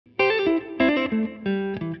Today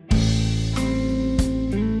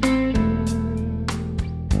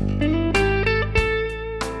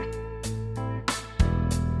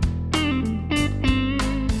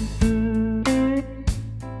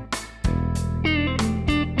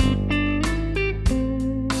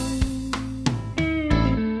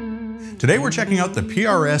we're checking out the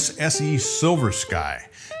PRS SE Silver Sky.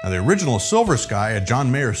 Now the original Silver Sky, a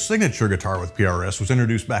John Mayer's signature guitar with PRS, was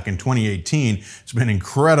introduced back in 2018. It's been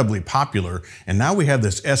incredibly popular, and now we have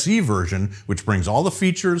this SE version, which brings all the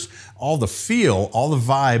features, all the feel, all the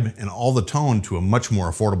vibe, and all the tone to a much more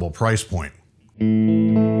affordable price point.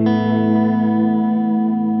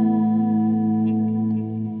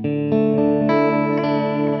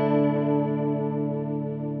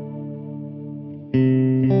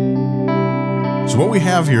 So what we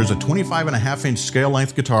have here is a 25.5-inch scale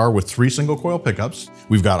length guitar with 3 single coil pickups.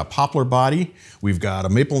 We've got a poplar body, we've got a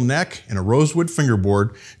maple neck, and a rosewood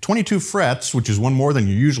fingerboard, 22 frets, which is one more than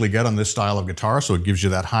you usually get on this style of guitar, so it gives you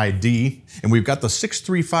that high D. And we've got the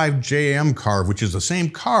 635 JM carve, which is the same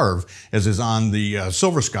carve as is on the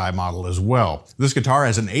Silver Sky model as well. This guitar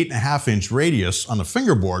has an 8.5-inch radius on the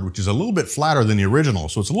fingerboard, which is a little bit flatter than the original,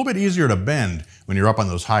 so it's a little bit easier to bend when you're up on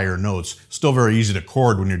those higher notes. Still very easy to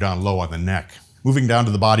chord when you're down low on the neck. Moving down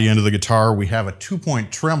to the body end of the guitar, we have a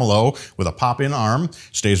 2-point tremolo with a pop-in arm.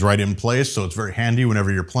 Stays right in place, so it's very handy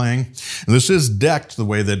whenever you're playing. And this is decked the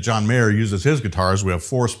way that John Mayer uses his guitars. We have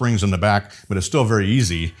 4 springs in the back, but it's still very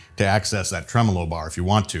easy to access that tremolo bar if you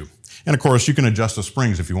want to. And of course, you can adjust the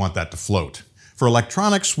springs if you want that to float. For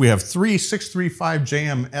electronics, we have 3 635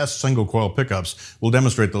 JMS single coil pickups. We'll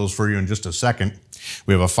demonstrate those for you in just a second.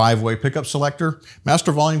 We have a 5-way pickup selector,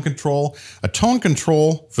 master volume control, a tone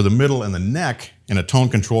control for the middle and the neck, and a tone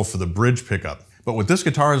control for the bridge pickup. But what this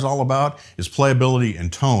guitar is all about is playability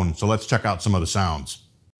and tone, so let's check out some of the sounds.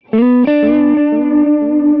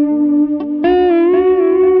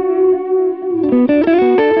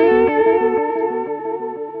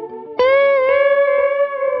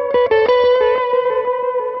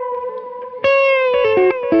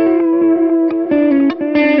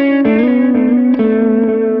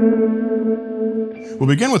 We'll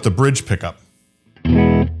begin with the bridge pickup.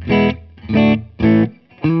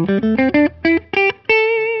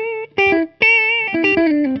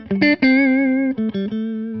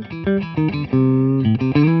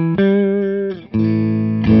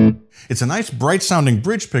 It's a nice bright sounding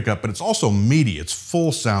bridge pickup, but it's also meaty, it's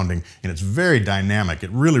full sounding, and it's very dynamic. It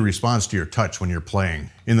really responds to your touch when you're playing.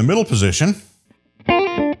 In the middle position,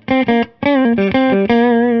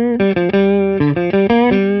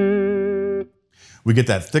 we get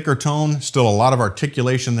that thicker tone, still a lot of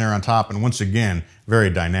articulation there on top, and once again, very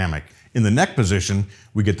dynamic. In the neck position,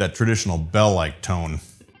 we get that traditional bell-like tone.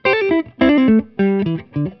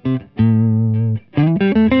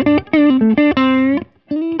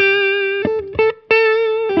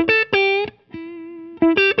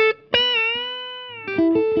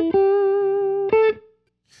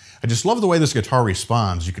 I just love the way this guitar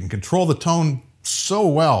responds. You can control the tone so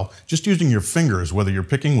well just using your fingers, whether you're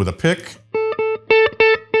picking with a pick,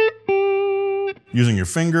 using your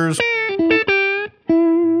fingers,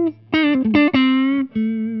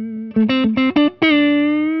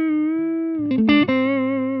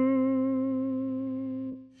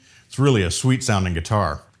 it's really a sweet sounding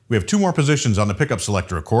guitar. We have 2 more positions on the pickup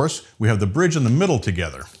selector, of course. We have the bridge and the middle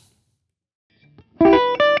together.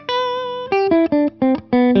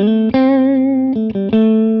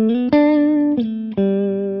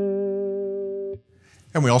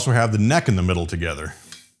 And we also have the neck in the middle together.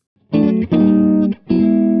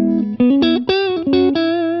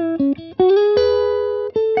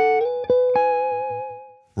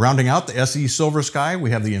 Rounding out the SE Silver Sky, we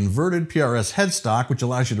have the inverted PRS headstock, which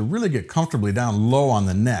allows you to really get comfortably down low on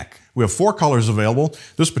the neck. We have 4 colors available.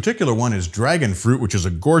 This particular one is Dragon Fruit, which is a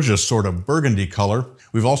gorgeous sort of burgundy color.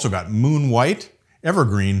 We've also got Moon White,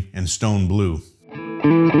 Evergreen, and Stone Blue.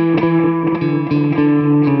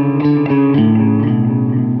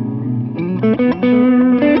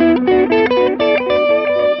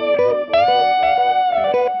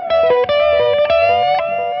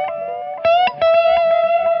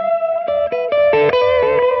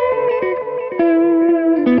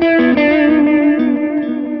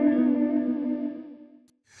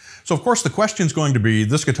 So of course the question is going to be,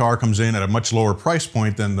 this guitar comes in at a much lower price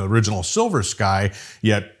point than the original Silver Sky,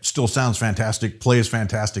 yet still sounds fantastic, plays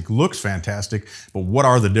fantastic, looks fantastic, but what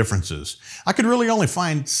are the differences? I could really only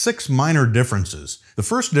find 6 minor differences. The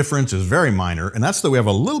first difference is very minor, and that's that we have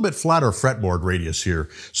a little bit flatter fretboard radius here.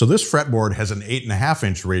 So this fretboard has an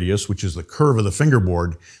 8.5-inch radius, which is the curve of the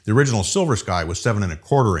fingerboard. The original Silver Sky was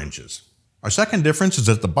 7.25 inches. Our second difference is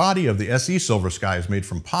that the body of the SE Silver Sky is made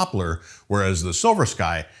from poplar, whereas the Silver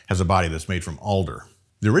Sky has a body that's made from alder.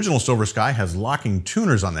 The original Silver Sky has locking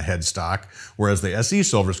tuners on the headstock, whereas the SE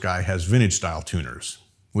Silver Sky has vintage style tuners.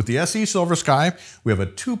 With the SE Silver Sky, we have a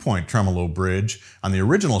 2-point tremolo bridge. On the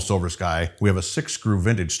original Silver Sky, we have a 6-screw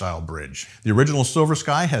vintage style bridge. The original Silver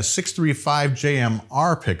Sky has 635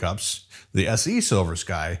 JM-R pickups. The SE Silver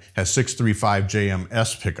Sky has 635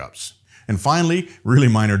 JM-S pickups. And finally, really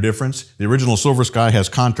minor difference, the original Silver Sky has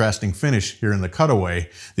contrasting finish here in the cutaway.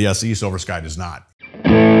 The SE Silver Sky does not.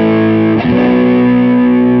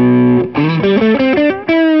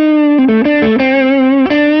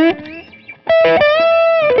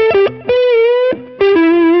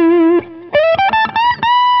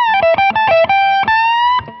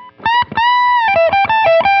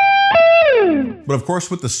 But of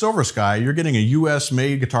course, with the Silver Sky, you're getting a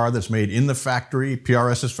US-made guitar that's made in the factory,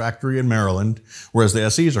 PRS's factory in Maryland, whereas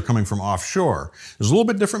the SEs are coming from offshore. There's a little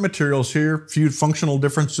bit different materials here, a few functional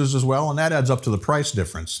differences as well, and that adds up to the price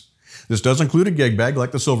difference. This does include a gig bag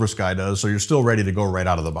like the Silver Sky does, so you're still ready to go right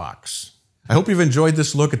out of the box. I hope you've enjoyed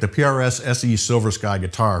this look at the PRS SE Silver Sky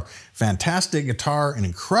guitar. Fantastic guitar and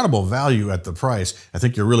incredible value at the price. I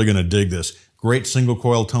think you're really going to dig this. Great single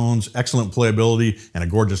coil tones, excellent playability, and a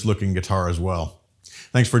gorgeous looking guitar as well.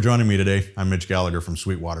 Thanks for joining me today. I'm Mitch Gallagher from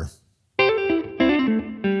Sweetwater.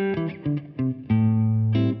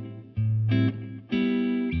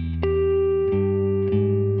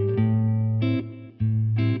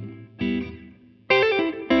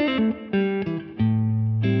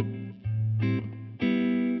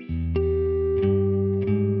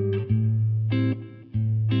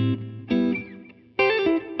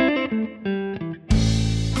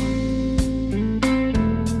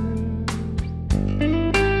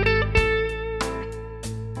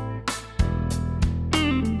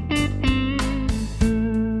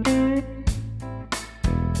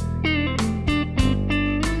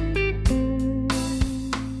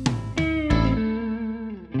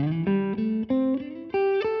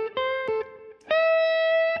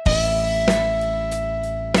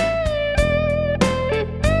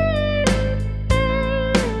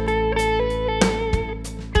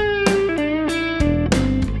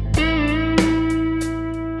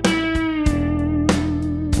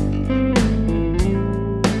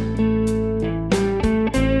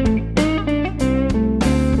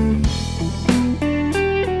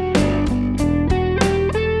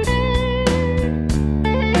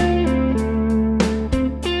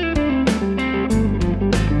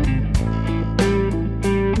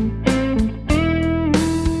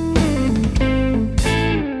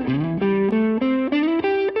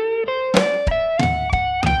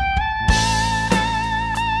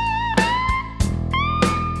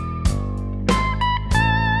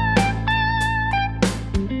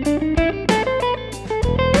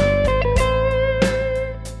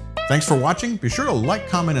 Thanks for watching. Be sure to like,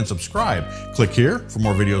 comment, and subscribe. Click here for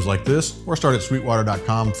more videos like this, or start at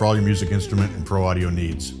sweetwater.com for all your music instrument and pro audio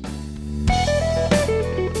needs.